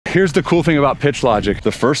Here's the cool thing about pitch logic.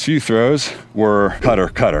 The first few throws were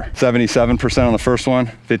cutter. 77% on the first one,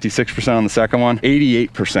 56% on the second one,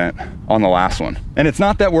 88% on the last one. And it's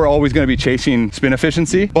not that we're always gonna be chasing spin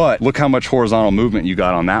efficiency, but look how much horizontal movement you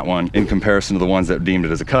got on that one in comparison to the ones that deemed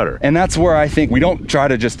it as a cutter. And that's where I think we don't try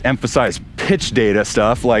to just emphasize pitch data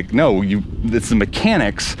stuff. Like, no, it's the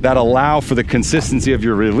mechanics that allow for the consistency of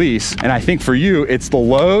your release. And I think for you, it's the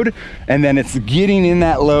load, and then it's getting in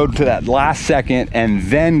that load to that last second and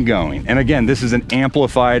then going. And again, this is an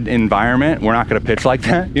amplified environment. We're not gonna pitch like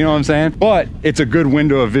that, you know what I'm saying? But it's a good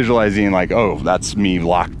window of visualizing like, oh, that's me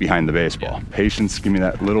locked behind the baseball. Patience, give me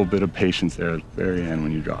that little bit of patience there at the very end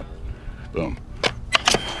when you drop. Boom.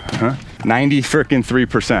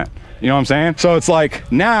 93%. You know what I'm saying? So it's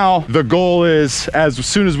like, now the goal is, as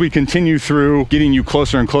soon as we continue through getting you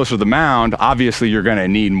closer and closer to the mound, obviously you're gonna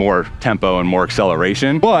need more tempo and more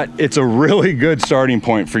acceleration, but it's a really good starting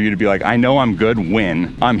point for you to be like, I know I'm good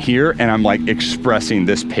when I'm here and I'm like expressing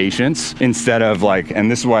this patience instead of like, and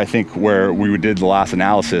this is why I think where we did the last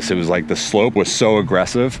analysis, it was like the slope was so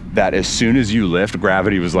aggressive that as soon as you lift,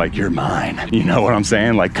 gravity was like, you're mine. You know what I'm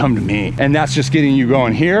saying? Like, come to me. And that's just getting you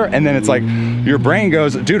going here. And then it's like, your brain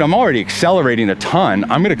goes, dude, I'm already accelerating a ton.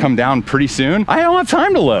 I'm gonna come down pretty soon. I don't have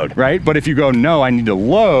time to load, right? But if you go, no, I need to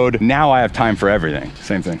load, now I have time for everything.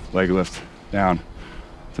 Same thing, leg lift, down,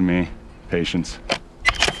 to me, patience.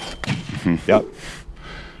 Yep,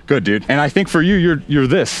 good, dude. And I think for you, you're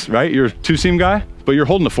this, right? You're a 2-seam guy, but you're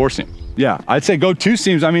holding the 4-seam. Yeah, I'd say go 2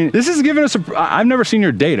 seams. I mean, this is giving us I've never seen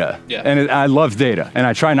your data. Yeah. And I love data, and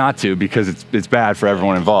I try not to because it's bad for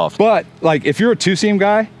everyone involved. But like, if you're a 2-seam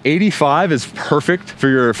guy, 85 is perfect for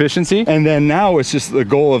your efficiency. And then now it's just the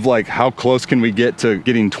goal of like, how close can we get to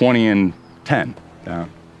getting 20 and 10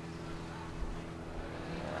 down?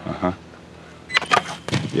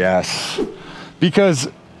 Yes. Because,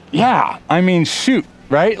 yeah, I mean, shoot.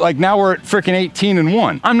 Right? Like now we're at freaking 18 and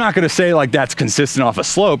 1. I'm not gonna say like that's consistent off a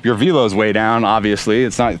slope. Your velo's way down, obviously.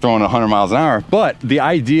 It's not throwing 100 miles an hour, but the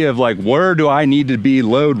idea of like, where do I need to be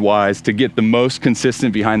load wise to get the most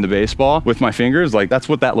consistent behind the baseball with my fingers? Like, that's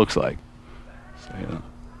what that looks like. Stay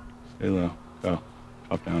low, go,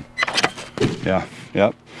 up, down. Yeah,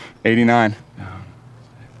 yep, 89. Down.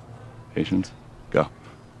 Patience, go.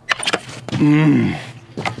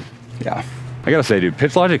 Yeah, I gotta say, dude,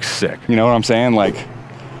 pitch logic's sick. You know what I'm saying? Like,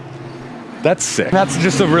 that's sick. That's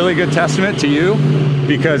just a really good testament to you,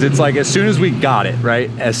 because it's like, as soon as we got it, right?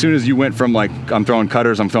 As soon as you went from like, I'm throwing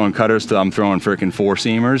cutters to I'm throwing freaking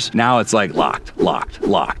 4-seamers, now it's like locked. You know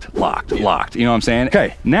what I'm saying?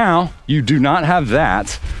 Okay, now you do not have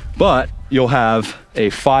that, but you'll have a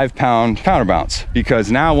 5-pound counterbalance,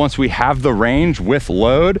 because now once we have the range with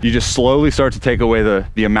load, you just slowly start to take away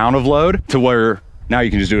the amount of load to where now you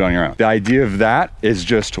can just do it on your own. The idea of that is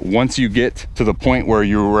just, once you get to the point where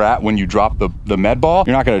you were at when you dropped the med ball,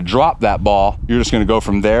 you're not gonna drop that ball. You're just gonna go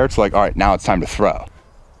from there to like, all right, now it's time to throw.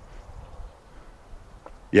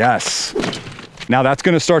 Yes. Now that's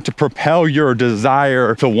gonna start to propel your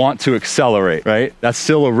desire to want to accelerate, right? That's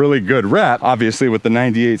still a really good rep, obviously with the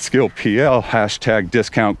 98 skill PL, hashtag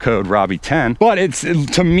discount code Robby10. But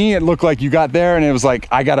to me, it looked like you got there and it was like,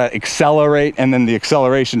 I gotta accelerate, and then the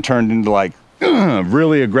acceleration turned into like,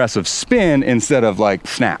 really aggressive spin instead of like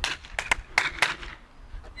snap.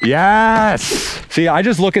 Yes. See, I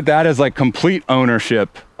just look at that as like complete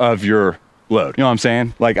ownership of your load. You know what I'm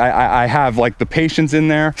saying? Like I have like the patience in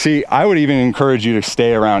there. See, I would even encourage you to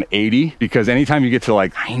stay around 80, because anytime you get to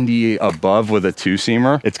like 90 above with a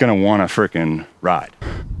 2-seamer, it's gonna wanna freaking ride.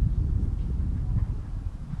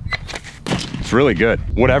 It's really good.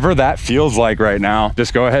 Whatever that feels like right now,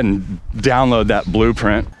 just go ahead and download that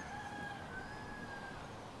blueprint.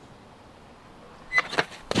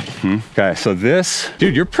 Okay, so this,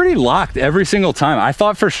 dude, you're pretty locked every single time. I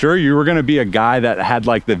thought for sure you were gonna be a guy that had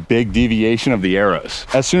like the big deviation of the arrows.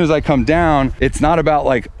 As soon as I come down, it's not about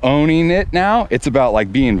like owning it now. It's about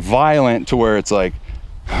like being violent to where it's like,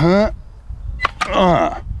 The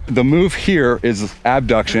move here is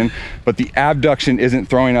abduction, but the abduction isn't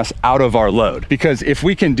throwing us out of our load. Because if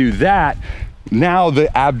we can do that, now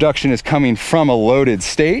the abduction is coming from a loaded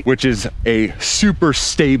state, which is a super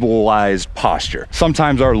stabilized posture.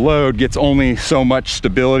 Sometimes our load gets only so much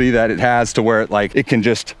stability that it has to where it can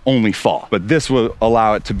just only fall. But this will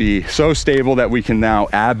allow it to be so stable that we can now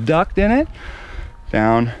abduct in it.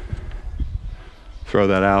 Down, throw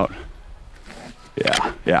that out.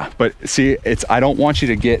 Yeah, but see, I don't want you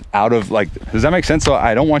to get out of like, does that make sense? So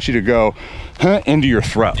I don't want you to go into your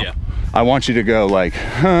throw. Yeah. I want you to go like,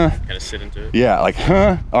 Kind of sit into it. Yeah, like,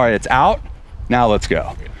 all right, it's out. Now let's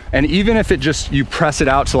go. Yeah. And even if it just, you press it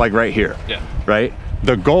out to like right here, yeah, right?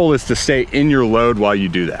 The goal is to stay in your load while you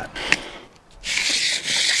do that.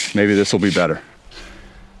 Maybe this will be better.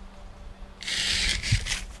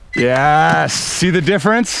 Yes, see the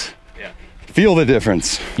difference? Yeah. Feel the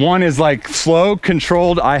difference. One is like slow,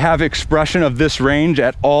 controlled. I have expression of this range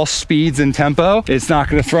at all speeds and tempo. It's not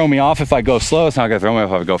gonna throw me off if I go slow. It's not gonna throw me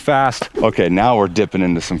off if I go fast. Okay, now we're dipping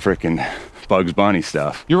into some freaking Bugs Bunny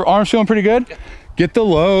stuff. Your arm's feeling pretty good? Yeah. Get the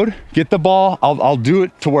load, get the ball. I'll do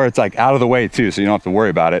it to where it's like out of the way too, so you don't have to worry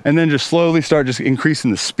about it. And then just slowly start just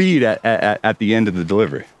increasing the speed at the end of the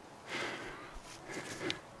delivery.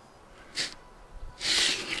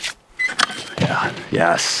 Yeah,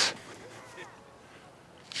 yes.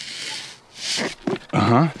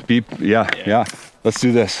 Beep, yeah. Let's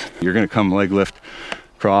do this. You're gonna come leg lift,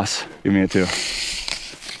 cross, give me a 2.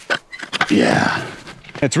 Yeah.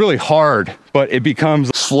 It's really hard, but it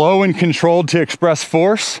becomes slow and controlled to express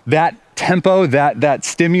force. That tempo, that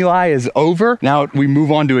stimuli is over. Now we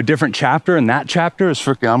move on to a different chapter, and that chapter is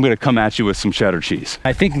freaking, I'm gonna come at you with some cheddar cheese.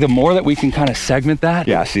 I think the more that we can kind of segment that,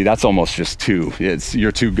 yeah, see, that's almost just 2.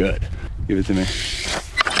 You're too good. Give it to me.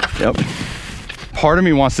 Yep. Part of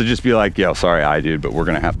me wants to just be like, yo, sorry, dude, but we're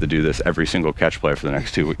gonna have to do this every single catch play for the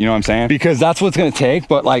next 2 weeks. You know what I'm saying? Because that's what's gonna take,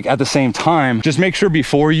 but like at the same time, just make sure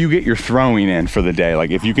before you get your throwing in for the day,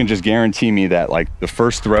 like if you can just guarantee me that like the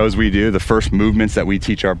first throws we do, the first movements that we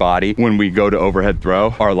teach our body when we go to overhead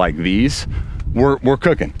throw are like these, we're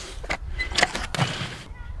cooking.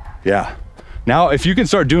 Yeah. Now, if you can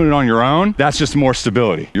start doing it on your own, that's just more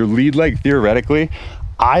stability. Your lead leg, theoretically,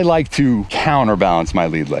 I like to counterbalance my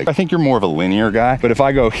lead leg. I think you're more of a linear guy, but if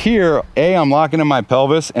I go here, A, I'm locking in my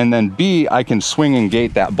pelvis, and then B, I can swing and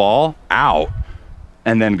gate that ball out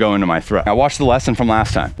and then go into my throw. I watched the lesson from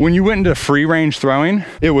last time. When you went into free range throwing,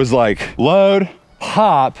 it was like load,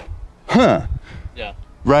 pop, yeah.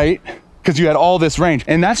 Right? Because you had all this range.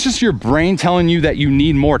 And that's just your brain telling you that you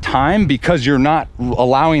need more time because you're not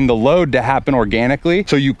allowing the load to happen organically.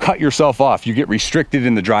 So you cut yourself off, you get restricted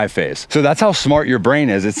in the drive phase. So that's how smart your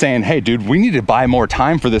brain is. It's saying, hey dude, we need to buy more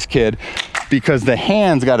time for this kid because the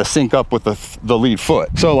hands got to sync up with the lead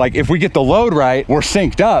foot. So like if we get the load right, we're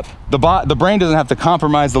synced up. The brain doesn't have to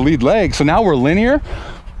compromise the lead leg. So now we're linear.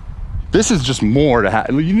 This is just more to have.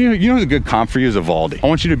 You know the good comp for you is a Valdi. I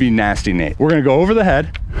want you to be nasty Nate. We're gonna go over the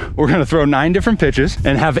head. We're gonna throw 9 different pitches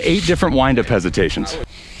and have 8 different windup hesitations.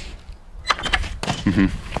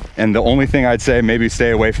 And the only thing I'd say, maybe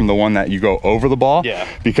stay away from the one that you go over the ball. Yeah.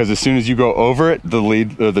 Because as soon as you go over it,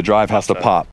 the drive has to pop.